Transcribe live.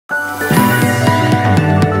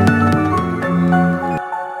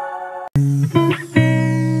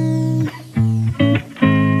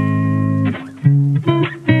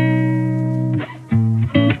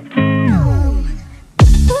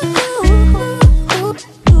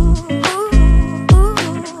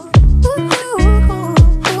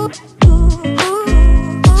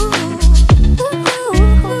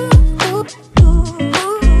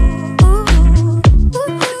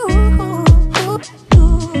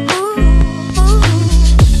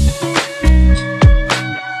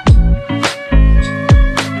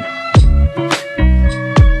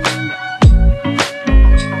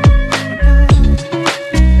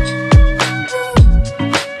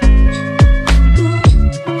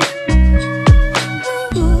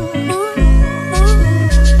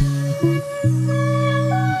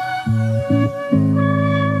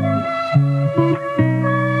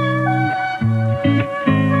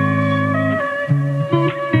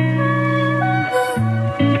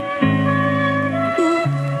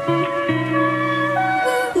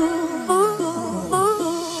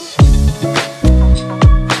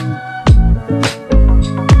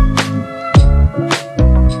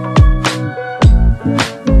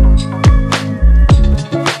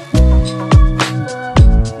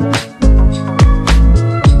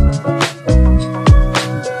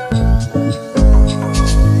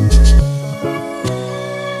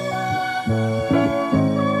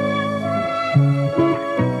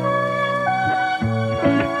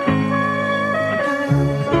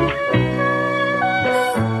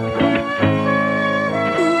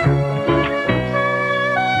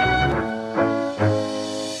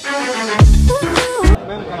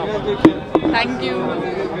Thank you.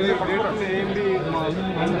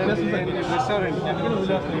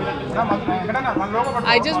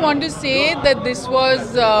 I just want to say that this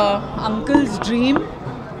was Uncle's dream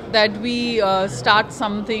that we start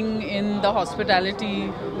something in the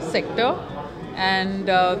hospitality sector, and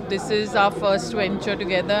this is our first venture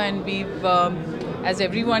together, and we've, as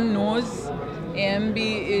everyone knows, AMB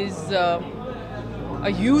is a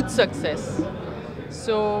huge success.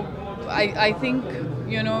 So I think,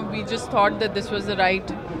 you know, we just thought that this was the right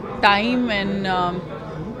time, and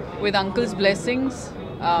with Uncle's blessings,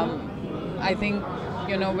 I think,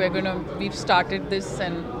 you know, we've started this,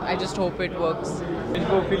 and I just hope it works.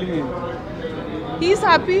 He's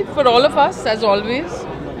happy for all of us, as always,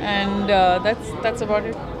 and that's about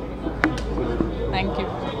it. Thank you.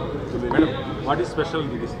 Madam, what is special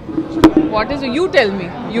with this? What is, you tell me.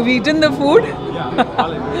 You've eaten the food?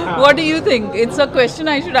 Yeah. What do you think? It's a question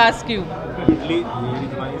I should ask you. Idli is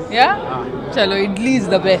nice. Yeah? Chalo, idli is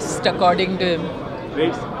the best according to him.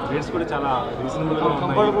 Rates kuda chala reasonable ga unnai.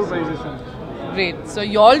 Comfortable prices. Great. So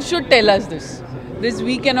you all should tell us this. This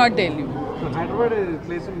we cannot tell you. So Hyderabad is a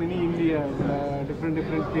place in mini India, different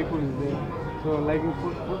people is there. So like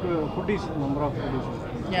foodies, number of foodies.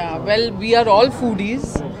 Yeah, well, we are all foodies.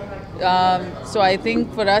 So I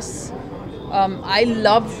think for us, I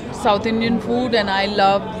love South Indian food and I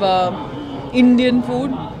love Indian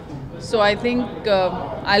food. So I think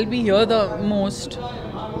I'll be here the most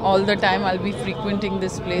all the time. I'll be frequenting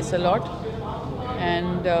this place a lot.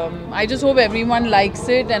 And I just hope everyone likes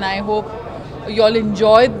it, and I hope you all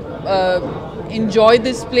enjoy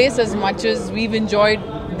this place as much as we've enjoyed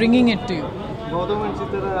bringing it to you.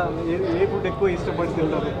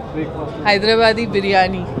 Hyderabadi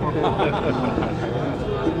biryani.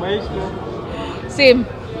 Same.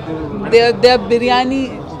 Their biryani.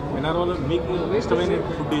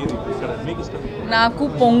 Naku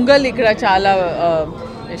pongal ikkada chala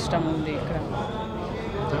ishtam undi ikkada.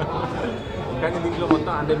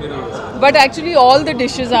 But actually all the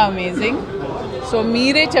dishes are amazing. So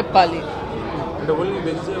meere cheppali.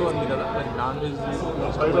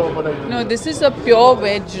 No, this is a pure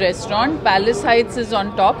veg restaurant. Palace Heights is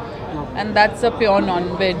on top, and that's a pure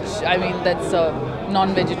non-veg. I mean, that's a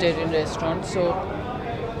non-vegetarian restaurant. So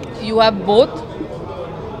you have both.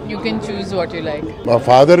 You can choose what you like. My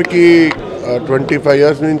father ki 25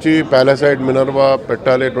 years nunchi Palace Heights Minerva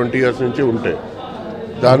Pettale 20 years nunchi unte.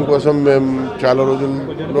 దానికోసం మేము చాలా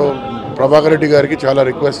రోజుల్లో ప్రభాకర్ రెడ్డి గారికి చాలా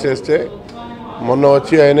request చేస్తే మొన్న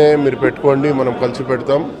వచ్చి ఆయనే మీరు పెట్టుకోండి మనం కలిసి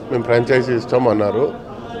పెడతాం మేము ఫ్రాంచైజీ ఇస్తాం అన్నారు.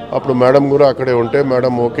 అప్పుడు మేడం కూడా అక్కడే ఉంటే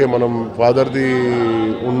మేడం ఓకే మనం ఫాదర్ది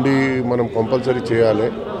ఉండి మనం కంపల్సరీ చేయాలి,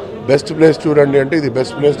 బెస్ట్ ప్లేస్ చూడండి అంటే ఇది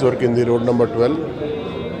బెస్ట్ ప్లేస్ దొరికింది, రోడ్ నెంబర్ 12.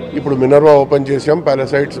 ఇప్పుడు మినర్వా ఓపెన్ చేసాం,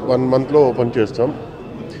 ప్యాలెస్ హైట్స్ 1 monthలో ఓపెన్ చేస్తాం.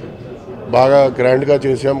 బాగా గ్రాండ్గా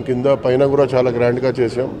చేసాం, కింద పైన కూడా చాలా గ్రాండ్గా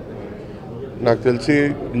చేసాం. నాకు తెలిసి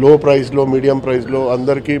లో ప్రైస్లో మీడియం ప్రైస్లో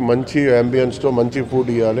అందరికీ మంచి అంబియన్స్తో మంచి ఫుడ్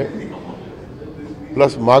ఇవ్వాలి.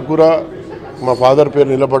 ప్లస్ మాకు కూడా మా ఫాదర్ పేరు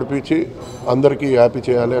నిలబడిపించి అందరికీ హ్యాపీ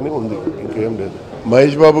చేయాలి అని ఉంది, ఇంకేం లేదు.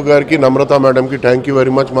 మహేష్ బాబు గారికి, నమ్రత మేడంకి థ్యాంక్ యూ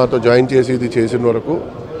వెరీ మచ్ మాతో జాయిన్ చేసి ఇది చేసిన వరకు.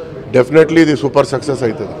 డెఫినెట్లీ ఇది సూపర్ సక్సెస్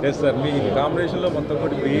అవుతుంది.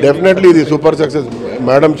 డెఫినెట్లీ ఇది సూపర్ సక్సెస్.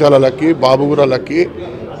 మేడం చాలా లక్కీ, బాబు కూడా లక్కీ,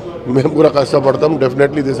 మేము కూడా కష్టపడతాం.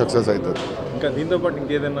 డెఫినెట్లీ ఇది సక్సెస్ అవుతుంది.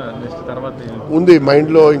 ఉంది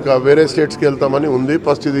మైండ్లో, ఇంకా వేరే స్టేట్స్కి వెళ్తామని ఉంది.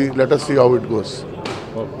 ఫస్ట్ ఇది let us see how it goes.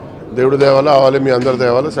 దేవుడు దేవాల అవ్వాలి, మీ అందరి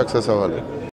దేవాల సక్సెస్ అవ్వాలి.